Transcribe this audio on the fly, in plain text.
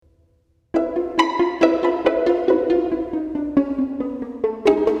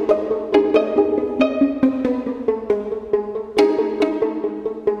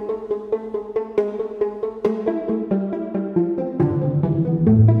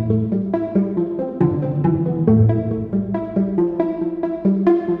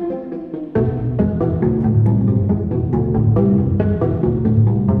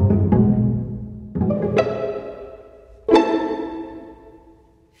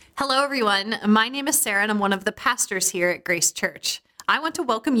Hello, everyone. My name is Sarah, and I'm one of the pastors here at Grace Church. I want to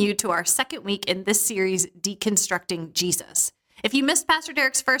welcome you to our second week in this series, Deconstructing Jesus. If you missed Pastor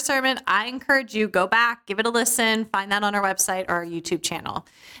Derek's first sermon, I encourage you, go back, give it a listen, find that on our website or our YouTube channel.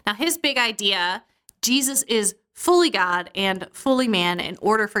 Now, his big idea, Jesus is fully God and fully man in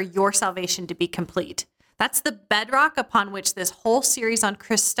order for your salvation to be complete. That's the bedrock upon which this whole series on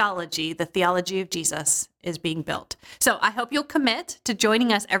Christology, the theology of Jesus, is being built. So I hope you'll commit to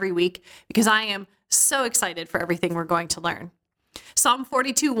joining us every week because I am so excited for everything we're going to learn. Psalm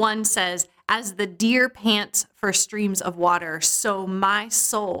 42:1 says, "As the deer pants for streams of water, so my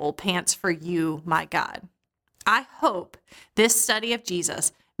soul pants for you, my God." I hope this study of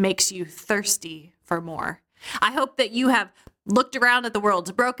Jesus makes you thirsty for more. I hope that you have looked around at the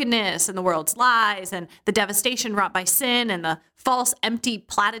world's brokenness and the world's lies and the devastation wrought by sin and the false, empty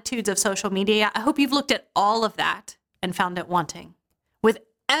platitudes of social media. I hope you've looked at all of that and found it wanting. With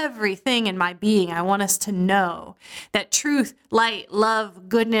everything in my being, I want us to know that truth, light, love,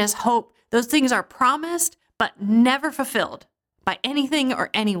 goodness, hope, those things are promised but never fulfilled by anything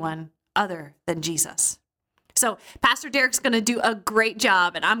or anyone other than Jesus. So Pastor Derek's going to do a great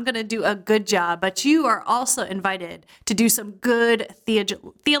job, and I'm going to do a good job, but you are also invited to do some good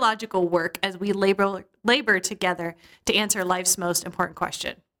theological work as we labor together to answer life's most important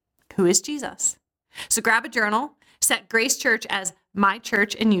question. Who is Jesus? So grab a journal, set Grace Church as My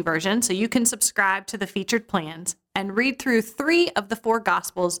Church in YouVersion so you can subscribe to the featured plans, and read through 3 of the 4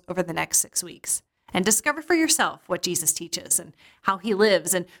 Gospels over the next 6 weeks. And discover for yourself what Jesus teaches and how he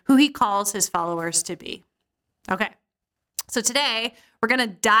lives and who he calls his followers to be. Okay, so today we're going to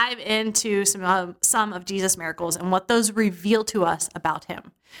dive into some of Jesus' miracles and what those reveal to us about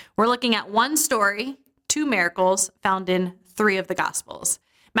him. We're looking at one story, 2 miracles found in 3 of the Gospels.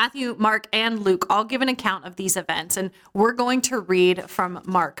 Matthew, Mark, and Luke all give an account of these events, and we're going to read from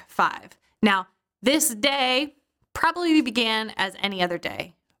Mark 5. Now, this day probably began as any other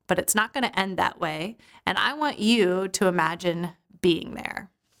day, but it's not going to end that way, and I want you to imagine being there.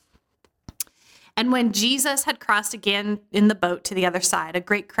 And when Jesus had crossed again in the boat to the other side, a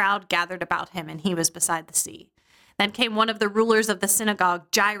great crowd gathered about him, and he was beside the sea. Then came one of the rulers of the synagogue,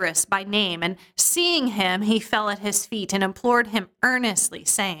 Jairus by name, and seeing him, he fell at his feet and implored him earnestly,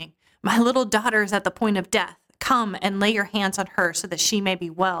 saying, "My little daughter is at the point of death. Come and lay your hands on her so that she may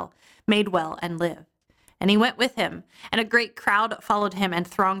be made well and live." And he went with him, and a great crowd followed him and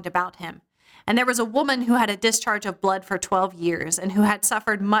thronged about him. And there was a woman who had a discharge of blood for 12 years, and who had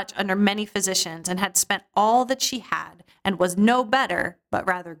suffered much under many physicians, and had spent all that she had, and was no better, but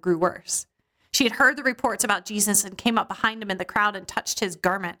rather grew worse. She had heard the reports about Jesus, and came up behind him in the crowd and touched his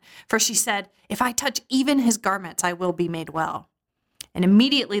garment. For she said, "If I touch even his garments, I will be made well." And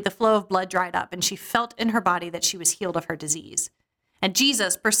immediately the flow of blood dried up, and she felt in her body that she was healed of her disease. And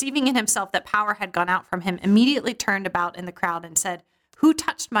Jesus, perceiving in himself that power had gone out from him, immediately turned about in the crowd and said, "Who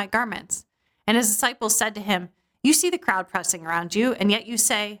touched my garments?" And his disciples said to him, "You see the crowd pressing around you, and yet you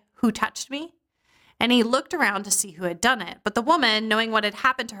say, 'Who touched me?'" And he looked around to see who had done it. But the woman, knowing what had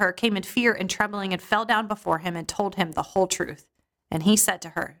happened to her, came in fear and trembling and fell down before him and told him the whole truth. And he said to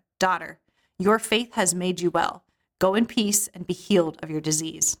her, "Daughter, your faith has made you well. Go in peace and be healed of your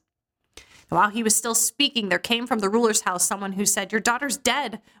disease." And while he was still speaking, there came from the ruler's house someone who said, "Your daughter's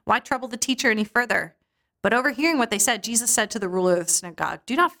dead. Why trouble the teacher any further?" But overhearing what they said, Jesus said to the ruler of the synagogue,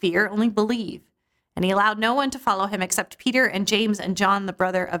 "Do not fear, only believe." And he allowed no one to follow him except Peter and James and John, the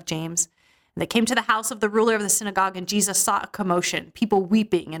brother of James. And they came to the house of the ruler of the synagogue, and Jesus saw a commotion, people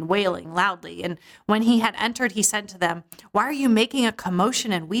weeping and wailing loudly. And when he had entered, he said to them, "Why are you making a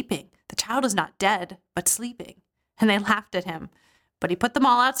commotion and weeping? The child is not dead, but sleeping." And they laughed at him. But he put them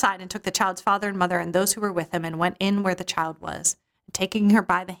all outside and took the child's father and mother and those who were with him and went in where the child was. And taking her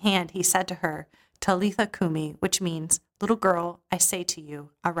by the hand, he said to her, "Talitha cumi," which means, "Little girl, I say to you,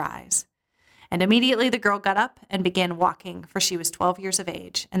 arise." And immediately the girl got up and began walking, for she was 12 years of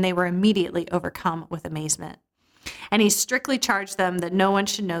age, and they were immediately overcome with amazement. And he strictly charged them that no one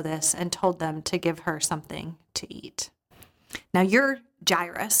should know this, and told them to give her something to eat. Now you're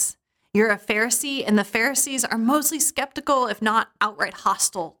Jairus. You're a Pharisee, and the Pharisees are mostly skeptical, if not outright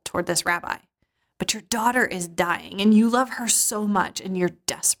hostile toward this rabbi. But your daughter is dying, and you love her so much, and you're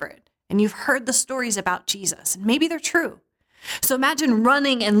desperate. And you've heard the stories about Jesus, and maybe they're true. So imagine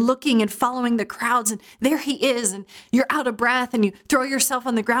running and looking and following the crowds, and there he is, and you're out of breath, and you throw yourself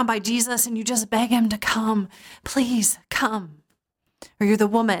on the ground by Jesus, and you just beg him to come. Please come. Or you're the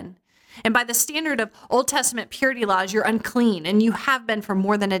woman, and by the standard of Old Testament purity laws, you're unclean, and you have been for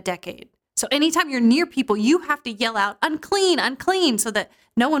more than a decade. So anytime you're near people, you have to yell out, "Unclean, unclean," so that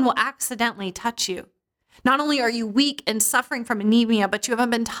no one will accidentally touch you. Not only are you weak and suffering from anemia, but you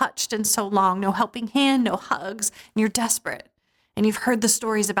haven't been touched in so long, no helping hand, no hugs, and you're desperate. And you've heard the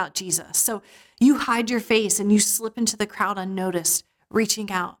stories about Jesus. So you hide your face and you slip into the crowd unnoticed, reaching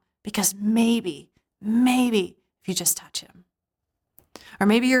out because maybe if you just touch him. Or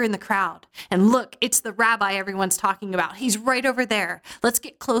maybe you're in the crowd and look, it's the rabbi everyone's talking about. He's right over there. Let's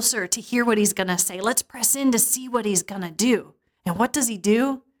get closer to hear what he's going to say. Let's press in to see what he's going to do. And what does he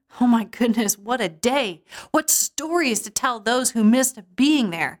do? Oh my goodness, what a day. What stories to tell those who missed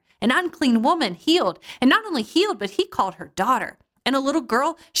being there. An unclean woman healed, and not only healed, but he called her daughter. And a little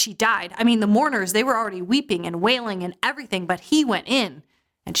girl, she died. I mean, the mourners, they were already weeping and wailing and everything, but he went in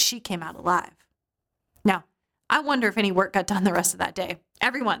and she came out alive. Now, I wonder if any work got done the rest of that day.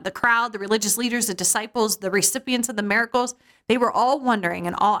 Everyone, the crowd, the religious leaders, the disciples, the recipients of the miracles, they were all wondering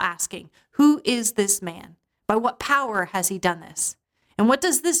and all asking, who is this man? By what power has he done this? And what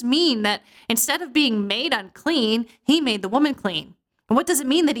does this mean that instead of being made unclean, he made the woman clean? And what does it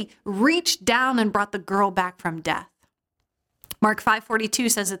mean that he reached down and brought the girl back from death? Mark 5:42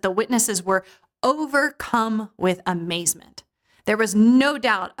 says that the witnesses were overcome with amazement. There was no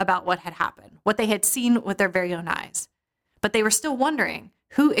doubt about what had happened, what they had seen with their very own eyes. But they were still wondering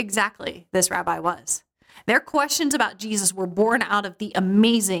who exactly this rabbi was. Their questions about Jesus were born out of the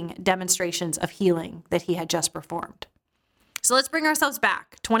amazing demonstrations of healing that he had just performed. So let's bring ourselves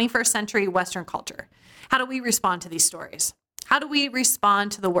back, 21st century Western culture. How do we respond to these stories? How do we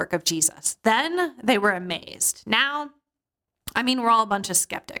respond to the work of Jesus? Then they were amazed. Now, we're all a bunch of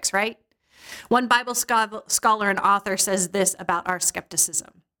skeptics, right? One Bible scholar and author says this about our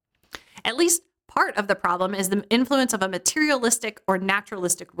skepticism. At least part of the problem is the influence of a materialistic or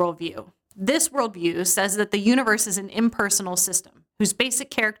naturalistic worldview. This worldview says that the universe is an impersonal system whose basic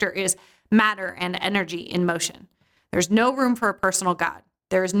character is matter and energy in motion. There's no room for a personal God.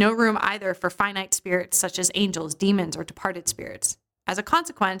 There is no room either for finite spirits such as angels, demons, or departed spirits. As a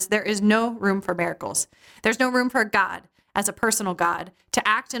consequence, there is no room for miracles. There's no room for God, as a personal God, to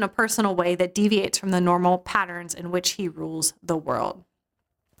act in a personal way that deviates from the normal patterns in which he rules the world.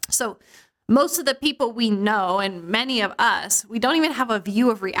 So most of the people we know, and many of us, we don't even have a view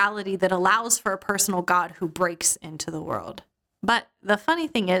of reality that allows for a personal God who breaks into the world. But the funny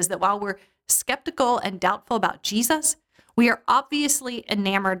thing is that while we're skeptical and doubtful about Jesus, we are obviously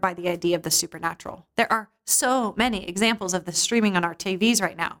enamored by the idea of the supernatural. There are so many examples of this streaming on our TVs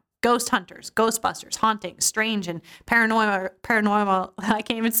right now. Ghost hunters, Ghostbusters, hauntings, strange and paranormal, I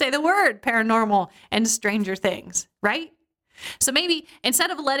can't even say the word, paranormal and Stranger Things, right? So maybe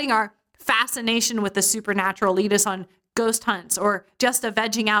instead of letting our fascination with the supernatural lead us on ghost hunts or just a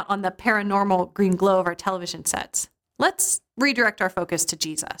vegging out on the paranormal green glow of our television sets, let's redirect our focus to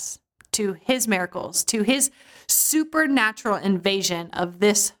Jesus, to his miracles, to his supernatural invasion of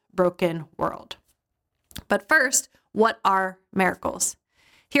this broken world. But first, what are miracles?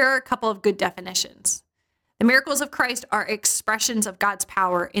 Here are a couple of good definitions. The miracles of Christ are expressions of God's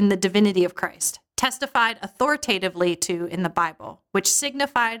power in the divinity of Christ, testified authoritatively to in the Bible, which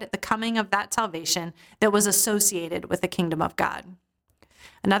signified the coming of that salvation that was associated with the kingdom of God.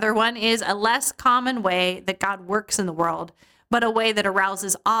 Another one is a less common way that God works in the world, but a way that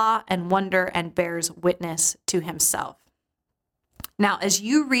arouses awe and wonder and bears witness to himself. Now, as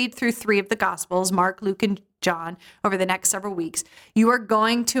you read through 3 of the Gospels, Mark, Luke, and John, over the next several weeks, you are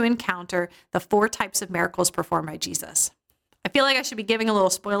going to encounter the 4 types of miracles performed by Jesus. I feel like I should be giving a little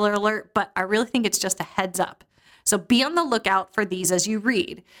spoiler alert, but I really think it's just a heads up. So be on the lookout for these as you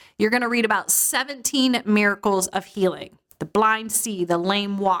read. You're going to read about 17 miracles of healing. The blind see, the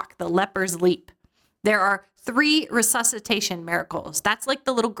lame walk, the lepers leap. There are 3 resuscitation miracles. That's like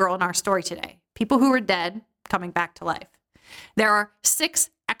the little girl in our story today. People who were dead coming back to life. There are 6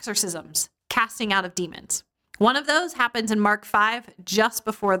 exorcisms, casting out of demons. One of those happens in Mark 5, just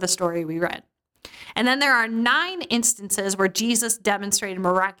before the story we read. And then there are 9 instances where Jesus demonstrated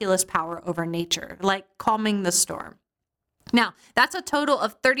miraculous power over nature, like calming the storm. Now, that's a total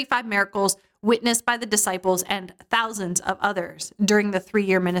of 35 miracles witnessed by the disciples and thousands of others during the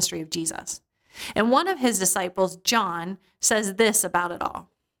 3-year ministry of Jesus. And one of his disciples, John, says this about it all.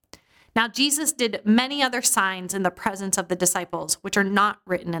 Now, Jesus did many other signs in the presence of the disciples, which are not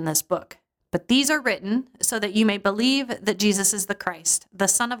written in this book. But these are written so that you may believe that Jesus is the Christ, the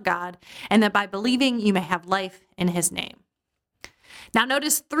Son of God, and that by believing you may have life in his name. Now,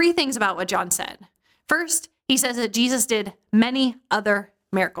 notice 3 things about what John said. First, he says that Jesus did many other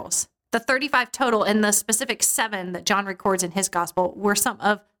miracles. The 35 total and the specific 7 that John records in his gospel were some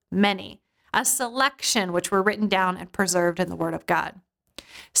of many, a selection which were written down and preserved in the Word of God.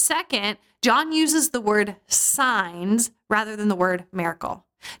 Second, John uses the word signs rather than the word miracle.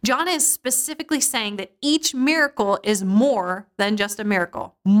 John is specifically saying that each miracle is more than just a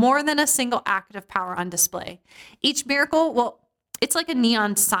miracle, more than a single act of power on display. Each miracle, well, it's like a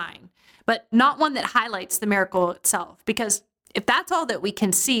neon sign, but not one that highlights the miracle itself. Because if that's all that we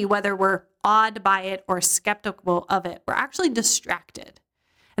can see, whether we're awed by it or skeptical of it, we're actually distracted.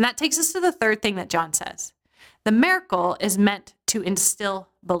 And that takes us to the third thing that John says. The miracle is meant to instill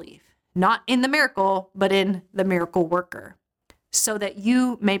belief, not in the miracle, but in the miracle worker, so that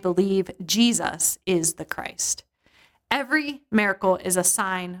you may believe Jesus is the Christ. Every miracle is a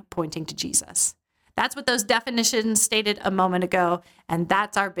sign pointing to Jesus. That's what those definitions stated a moment ago, and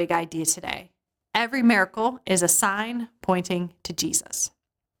that's our big idea today. Every miracle is a sign pointing to Jesus.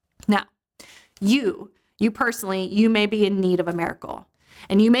 Now, you personally, you may be in need of a miracle,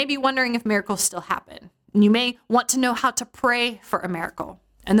 and you may be wondering if miracles still happen. And you may want to know how to pray for a miracle.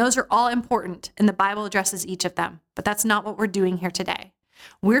 And those are all important, and the Bible addresses each of them. But that's not what we're doing here today.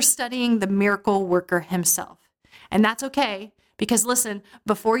 We're studying the miracle worker himself. And that's okay, because listen,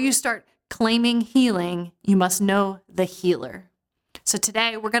 before you start claiming healing, you must know the healer. So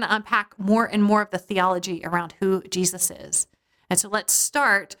today we're going to unpack more and more of the theology around who Jesus is. And so let's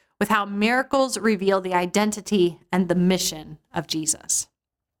start with how miracles reveal the identity and the mission of Jesus.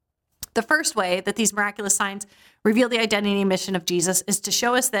 The first way that these miraculous signs reveal the identity and mission of Jesus is to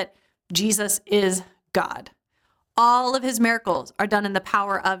show us that Jesus is God. All of his miracles are done in the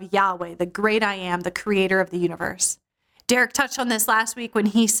power of Yahweh, the great I am, the creator of the universe. Derek touched on this last week when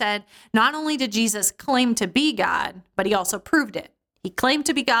he said, not only did Jesus claim to be God, but he also proved it. He claimed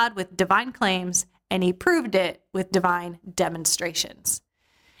to be God with divine claims, and he proved it with divine demonstrations.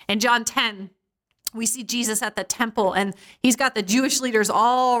 In John 10, we see Jesus at the temple, and he's got the Jewish leaders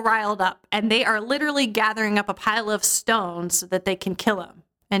all riled up, and they are literally gathering up a pile of stones so that they can kill him.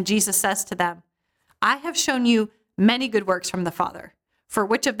 And Jesus says to them, I have shown you many good works from the Father. For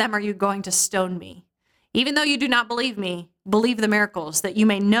which of them are you going to stone me? Even though you do not believe me, believe the miracles, that you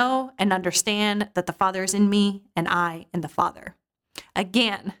may know and understand that the Father is in me and I in the Father.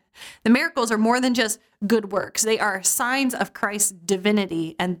 Again, the miracles are more than just good works. They are signs of Christ's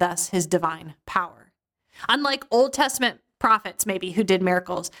divinity and thus his divine power. Unlike Old Testament prophets, maybe, who did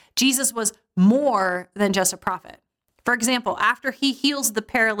miracles, Jesus was more than just a prophet. For example, after he heals the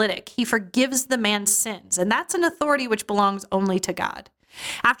paralytic, he forgives the man's sins, and that's an authority which belongs only to God.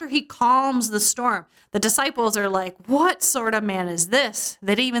 After he calms the storm, the disciples are like, what sort of man is this,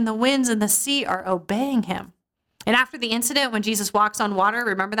 that even the winds and the sea are obeying him? And after the incident when Jesus walks on water,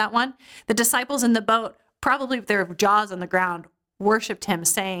 remember that one? The disciples in the boat, probably with their jaws on the ground, worshiped him,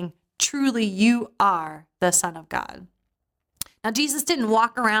 saying, truly you are the Son of God. Now, Jesus didn't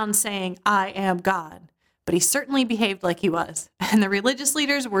walk around saying, I am God, but he certainly behaved like he was. And the religious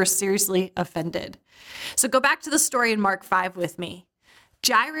leaders were seriously offended. So go back to the story in Mark 5 with me.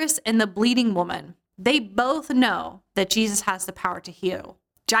 Jairus and the bleeding woman, they both know that Jesus has the power to heal.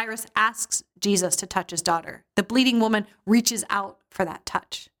 Jairus asks Jesus to touch his daughter. The bleeding woman reaches out for that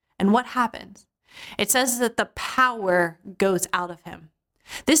touch. And what happens? It says that the power goes out of him.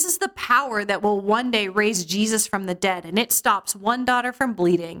 This is the power that will one day raise Jesus from the dead, and it stops one daughter from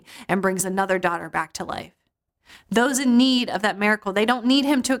bleeding and brings another daughter back to life. Those in need of that miracle, they don't need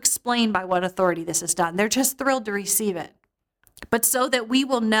him to explain by what authority this is done. They're just thrilled to receive it. But so that we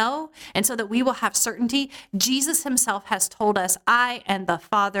will know and so that we will have certainty, Jesus himself has told us, I and the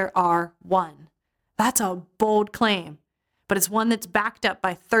Father are one. That's a bold claim, but it's one that's backed up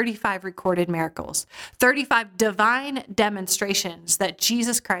by 35 recorded miracles, 35 divine demonstrations that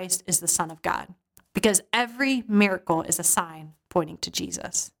Jesus Christ is the Son of God, because every miracle is a sign pointing to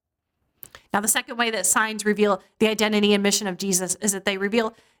Jesus. Now, the second way that signs reveal the identity and mission of Jesus is that they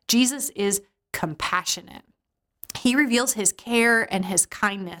reveal Jesus is compassionate. He reveals his care and his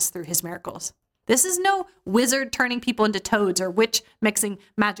kindness through his miracles. This is no wizard turning people into toads or witch mixing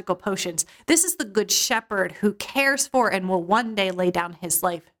magical potions. This is the good shepherd who cares for and will one day lay down his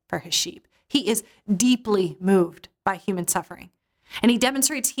life for his sheep. He is deeply moved by human suffering. And he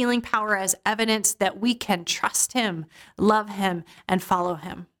demonstrates healing power as evidence that we can trust him, love him, and follow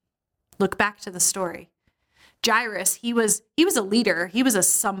him. Look back to the story. Jairus, he was a leader. He was a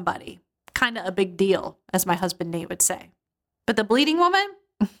somebody. Kind of a big deal, as my husband Nate would say. But the bleeding woman,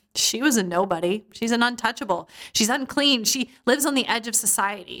 she was a nobody. She's an untouchable. She's unclean. She lives on the edge of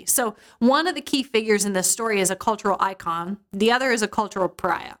society. So one of the key figures in this story is a cultural icon. The other is a cultural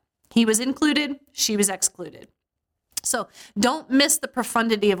pariah. He was included. She was excluded. So don't miss the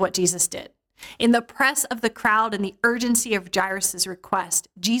profundity of what Jesus did. In the press of the crowd and the urgency of Jairus' request,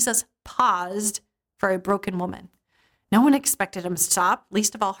 Jesus paused for a broken woman. No one expected him to stop,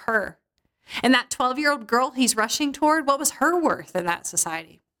 least of all her. And that 12-year-old girl he's rushing toward, what was her worth in that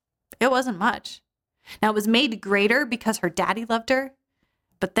society? It wasn't much. Now, it was made greater because her daddy loved her,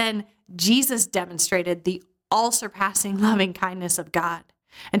 but then Jesus demonstrated the all-surpassing loving kindness of God.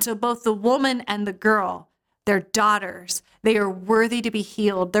 And so both the woman and the girl, they're daughters. They are worthy to be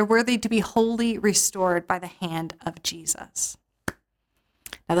healed. They're worthy to be wholly restored by the hand of Jesus.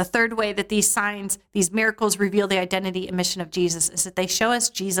 Now, the third way that these signs, these miracles reveal the identity and mission of Jesus is that they show us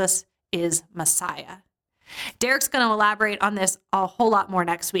Jesus is Messiah. Derek's going to elaborate on this a whole lot more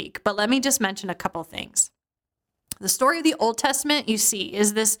next week, but let me just mention a couple things. The story of the Old Testament, you see,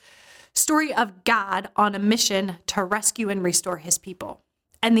 is this story of God on a mission to rescue and restore his people.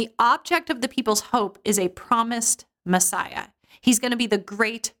 And the object of the people's hope is a promised Messiah. He's going to be the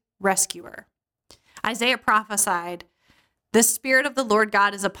great rescuer. Isaiah prophesied, "The Spirit of the Lord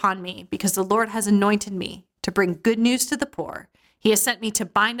God is upon me, because the Lord has anointed me to bring good news to the poor. He has sent me to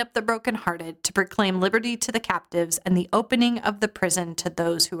bind up the brokenhearted, to proclaim liberty to the captives, and the opening of the prison to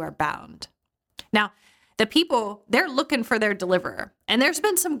those who are bound." Now, the people, they're looking for their deliverer. And there's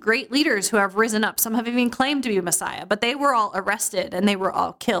been some great leaders who have risen up. Some have even claimed to be Messiah, but they were all arrested and they were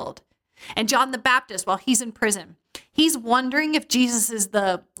all killed. And John the Baptist, while he's in prison, he's wondering if Jesus is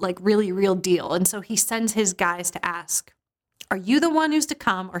the really real deal. And so he sends his guys to ask, "Are you the one who's to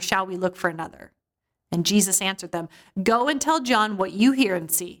come, or shall we look for another?" And Jesus answered them, "Go and tell John what you hear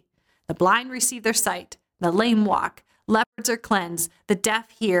and see. The blind receive their sight, the lame walk, leopards are cleansed, the deaf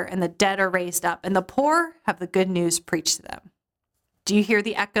hear, and the dead are raised up, and the poor have the good news preached to them." Do you hear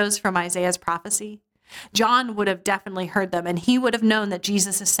the echoes from Isaiah's prophecy? John would have definitely heard them, and he would have known that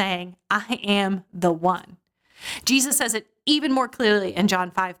Jesus is saying, "I am the one." Jesus says it even more clearly in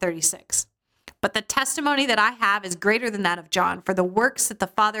John 5:36. "But the testimony that I have is greater than that of John, for the works that the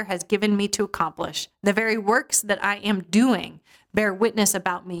Father has given me to accomplish, the very works that I am doing, bear witness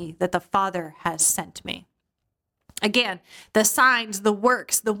about me that the Father has sent me." Again, the signs, the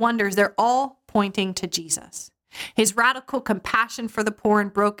works, the wonders, they're all pointing to Jesus. His radical compassion for the poor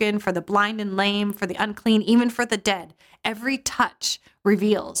and broken, for the blind and lame, for the unclean, even for the dead. Every touch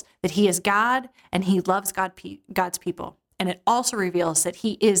reveals that he is God and he loves God's people. And it also reveals that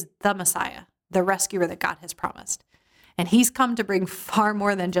he is the Messiah, the rescuer that God has promised. And he's come to bring far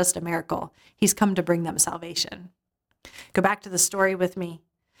more than just a miracle. He's come to bring them salvation. Go back to the story with me.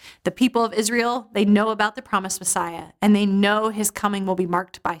 The people of Israel, they know about the promised Messiah, and they know his coming will be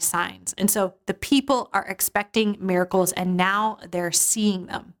marked by signs. And so the people are expecting miracles, and now they're seeing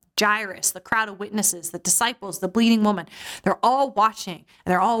them. Jairus, the crowd of witnesses, the disciples, the bleeding woman, they're all watching,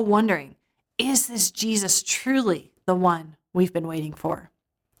 and they're all wondering, is this Jesus truly the one we've been waiting for?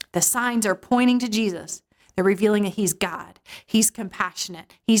 The signs are pointing to Jesus. They're revealing that he's God. He's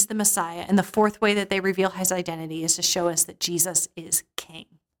compassionate. He's the Messiah. And the fourth way that they reveal his identity is to show us that Jesus is King.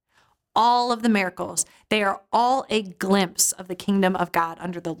 All of the miracles, they are all a glimpse of the kingdom of God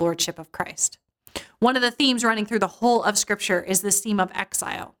under the lordship of Christ. One of the themes running through the whole of Scripture is this theme of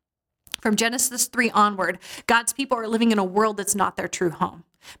exile. From Genesis 3 onward, God's people are living in a world that's not their true home.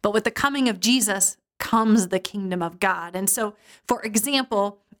 But with the coming of Jesus comes the kingdom of God. And so, for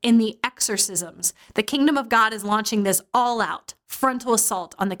example, in the Exorcisms, the kingdom of God is launching this all-out frontal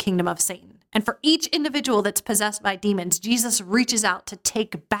assault on the kingdom of Satan. And for each individual that's possessed by demons, Jesus reaches out to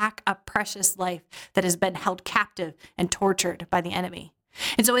take back a precious life that has been held captive and tortured by the enemy.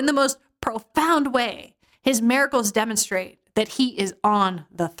 And so in the most profound way, his miracles demonstrate that he is on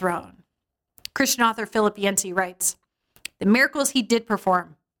the throne. Christian author Philip Yancey writes, "The miracles he did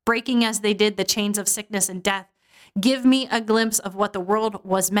perform, breaking as they did the chains of sickness and death, give me a glimpse of what the world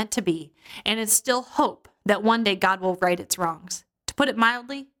was meant to be, and it's still hope that one day God will right its wrongs. To put it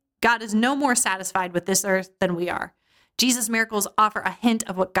mildly, God is no more satisfied with this earth than we are. Jesus' miracles offer a hint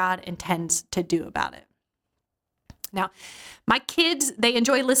of what God intends to do about it." Now, my kids, they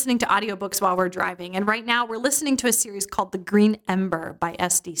enjoy listening to audiobooks while we're driving. And right now we're listening to a series called The Green Ember by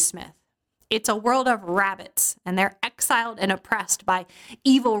S.D. Smith. It's a world of rabbits, and they're exiled and oppressed by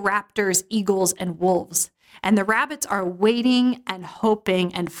evil raptors, eagles, and wolves. And the rabbits are waiting and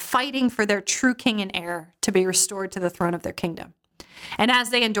hoping and fighting for their true king and heir to be restored to the throne of their kingdom. And as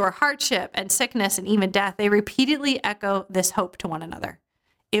they endure hardship and sickness and even death, they repeatedly echo this hope to one another.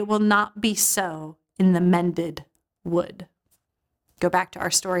 It will not be so in the mended wood. Go back to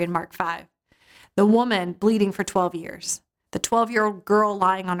our story in Mark 5. The woman bleeding for 12 years. The 12-year-old girl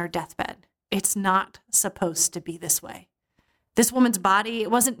lying on her deathbed. It's not supposed to be this way. This woman's body, it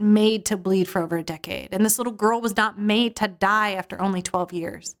wasn't made to bleed for over a decade. And this little girl was not made to die after only 12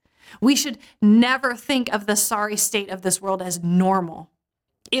 years. We should never think of the sorry state of this world as normal.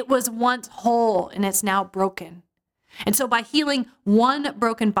 It was once whole and it's now broken. And so by healing one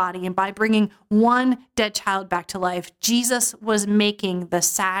broken body and by bringing one dead child back to life, Jesus was making the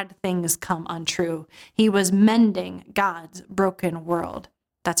sad things come untrue. He was mending God's broken world.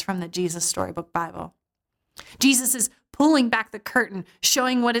 That's from the Jesus Storybook Bible. Jesus is pulling back the curtain,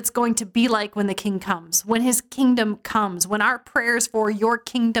 showing what it's going to be like when the King comes, when his kingdom comes, when our prayers for your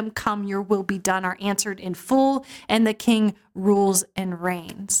kingdom come, your will be done are answered in full, and the King rules and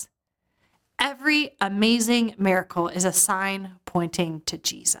reigns. Every amazing miracle is a sign pointing to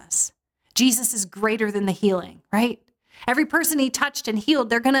Jesus. Jesus is greater than the healing, right? Every person he touched and healed,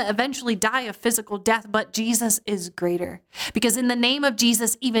 they're going to eventually die of physical death, but Jesus is greater. Because in the name of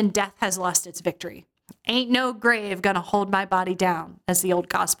Jesus, even death has lost its victory. Ain't no grave going to hold my body down, as the old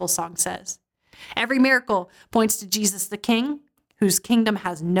gospel song says. Every miracle points to Jesus the King, whose kingdom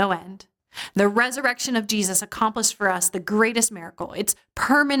has no end. The resurrection of Jesus accomplished for us the greatest miracle. It's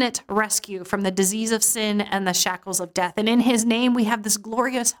permanent rescue from the disease of sin and the shackles of death. And in his name, we have this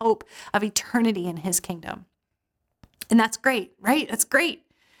glorious hope of eternity in his kingdom. And that's great, right? That's great.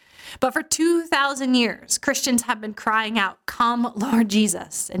 But for 2,000 years, Christians have been crying out, "Come, Lord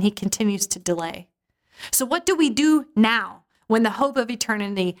Jesus," and he continues to delay. So what do we do now when the hope of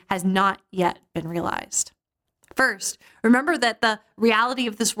eternity has not yet been realized? First, remember that the reality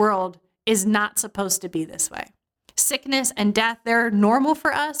of this world is not supposed to be this way. Sickness and death, they're normal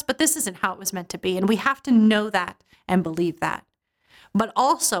for us, but this isn't how it was meant to be. And we have to know that and believe that. But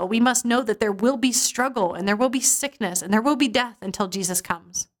also, we must know that there will be struggle and there will be sickness and there will be death until Jesus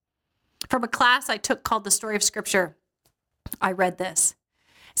comes. From a class I took called The Story of Scripture, I read this.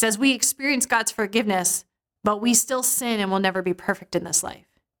 It says, we experience God's forgiveness, but we still sin and will never be perfect in this life.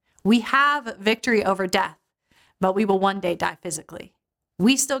 We have victory over death, but we will one day die physically.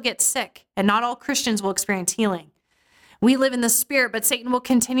 We still get sick, and not all Christians will experience healing. We live in the Spirit, but Satan will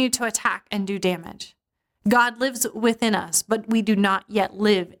continue to attack and do damage. God lives within us, but we do not yet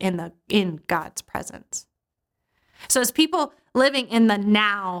live in God's presence. So as people living in the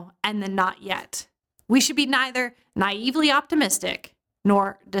now and the not yet, we should be neither naively optimistic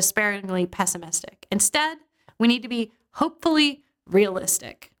nor despairingly pessimistic. Instead, we need to be hopefully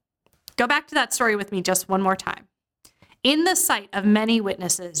realistic. Go back to that story with me just one more time. In the sight of many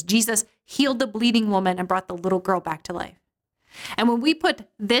witnesses, Jesus healed the bleeding woman and brought the little girl back to life. And when we put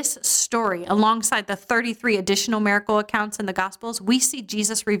this story alongside the 33 additional miracle accounts in the Gospels, we see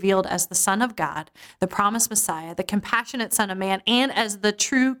Jesus revealed as the Son of God, the promised Messiah, the compassionate Son of Man, and as the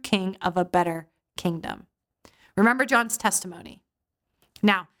true King of a better kingdom. Remember John's testimony.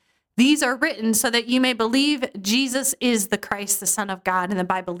 Now, these are written so that you may believe Jesus is the Christ, the Son of God, and that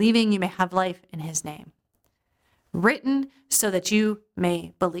by believing you may have life in his name. Written so that you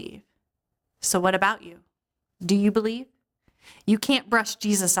may believe. So what about you? Do you believe? You can't brush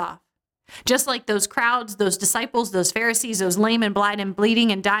Jesus off. Just like those crowds, those disciples, those Pharisees, those lame and blind and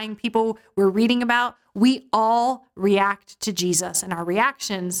bleeding and dying people we're reading about, we all react to Jesus, and our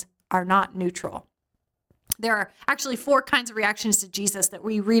reactions are not neutral. There are actually 4 kinds of reactions to Jesus that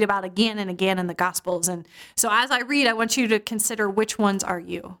we read about again and again in the Gospels. And so as I read, I want you to consider which ones are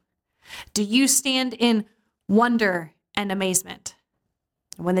you. Do you stand in wonder and amazement?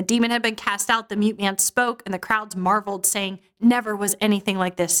 When the demon had been cast out, the mute man spoke, and the crowds marveled, saying, "Never was anything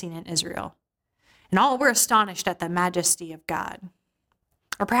like this seen in Israel." And all were astonished at the majesty of God.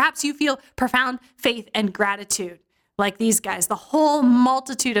 Or perhaps you feel profound faith and gratitude like these guys. The whole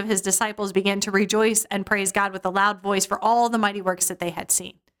multitude of his disciples began to rejoice and praise God with a loud voice for all the mighty works that they had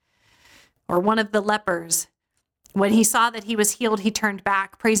seen. Or one of the lepers, when he saw that he was healed, he turned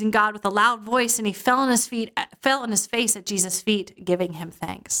back, praising God with a loud voice, and he fell on his face at Jesus' feet, giving him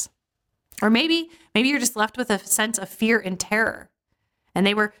thanks. Or maybe you're just left with a sense of fear and terror. And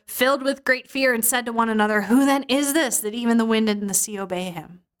they were filled with great fear and said to one another, "Who then is this that even the wind and the sea obey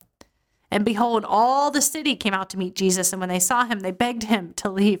him?" And behold, all the city came out to meet Jesus, and when they saw him, they begged him to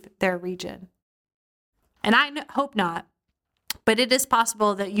leave their region. And I hope not, but it is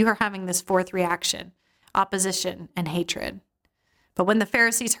possible that you are having this 4th reaction: opposition and hatred. But when the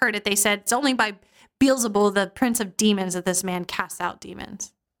Pharisees heard it, they said, "It's only by Beelzebul, the prince of demons, that this man casts out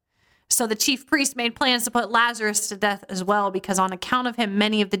demons." So the chief priest made plans to put Lazarus to death as well, because on account of him,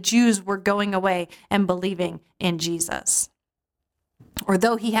 many of the Jews were going away and believing in Jesus. Or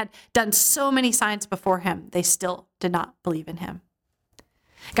though he had done so many signs before him, they still did not believe in him.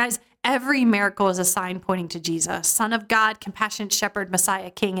 Guys, every miracle is a sign pointing to Jesus, Son of God, compassionate shepherd,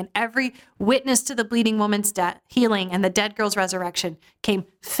 Messiah, King. And every witness to the bleeding woman's healing and the dead girl's resurrection came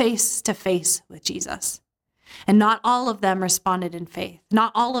face to face with Jesus. And not all of them responded in faith.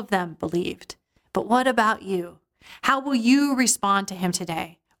 Not all of them believed. But what about you? How will you respond to him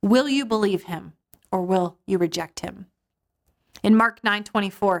today? Will you believe him? or will you reject him? In Mark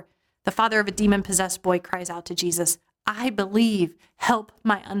 9:24, the father of a demon-possessed boy cries out to Jesus, I believe, help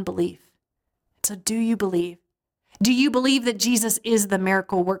my unbelief. So do you believe? Do you believe that Jesus is the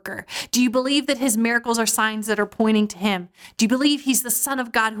miracle worker? Do you believe that his miracles are signs that are pointing to him? Do you believe he's the Son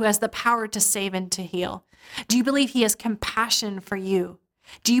of God who has the power to save and to heal? Do you believe he has compassion for you?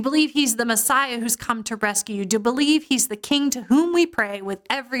 Do you believe he's the Messiah who's come to rescue you? Do you believe he's the King to whom we pray with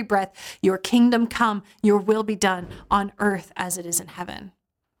every breath, your kingdom come, your will be done on earth as it is in heaven?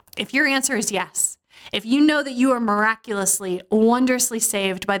 If your answer is yes, if you know that you are miraculously, wondrously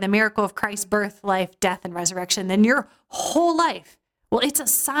saved by the miracle of Christ's birth, life, death, and resurrection, then your whole life, well, it's a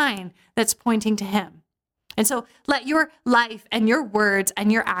sign that's pointing to him. And so let your life and your words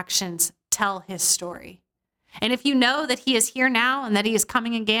and your actions tell his story. And if you know that he is here now and that he is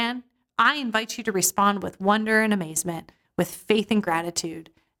coming again, I invite you to respond with wonder and amazement, with faith and gratitude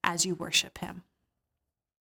as you worship him.